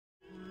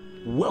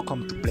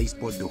Welcome to Play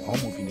Sport, the home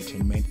of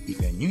entertainment. If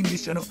you're new in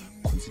this channel,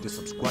 consider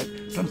subscribe.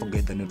 Don't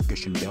forget the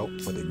notification bell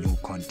for the new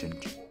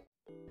content.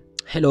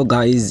 Hello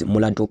guys,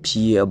 Mulatop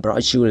here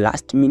brought you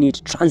last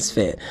minute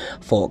transfer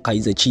for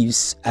Kaizer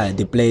Chiefs,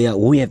 the player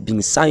who have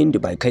been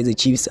signed by Kaizer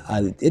Chiefs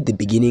at the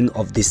beginning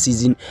of the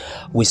season.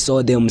 We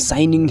saw them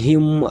signing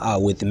him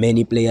with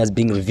many players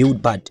being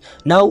reviewed, but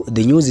now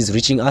the news is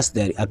reaching us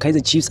that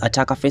Kaizer Chiefs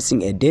attacker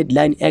facing a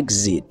deadline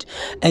exit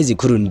as he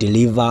couldn't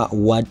deliver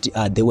what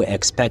they were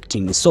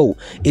expecting. So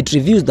it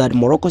reveals that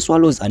Morocco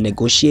Swallows are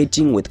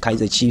negotiating with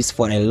Kaizer Chiefs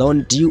for a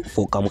loan deal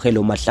for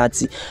Kamohelo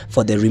Mahlatsi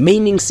for the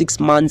remaining 6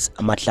 months.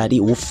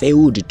 Mahlatsi, who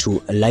failed to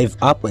live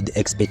up with the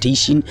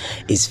expectation,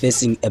 is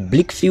facing a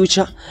bleak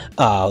future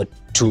in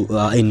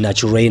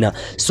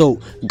Naturena.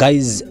 So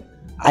guys,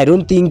 I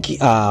don't think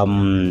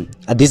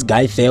this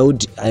guy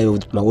failed.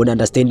 With my own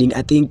understanding,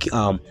 I think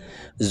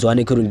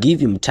Zwane couldn't give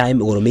him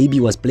time, or maybe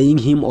was playing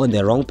him on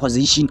the wrong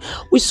position.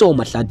 We saw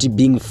Mahlatsi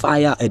being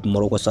fired at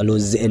Morocco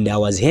Swallows, and I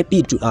was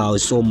happy to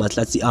saw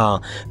Mahlatsi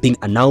being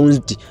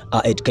announced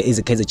at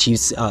Kaizer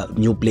Chiefs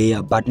new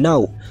player, but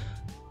now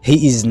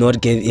he is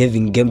not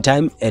having game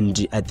time,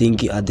 and I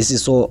think this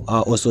is so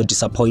also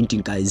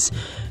disappointing, guys.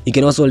 You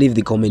can also leave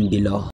the comment below.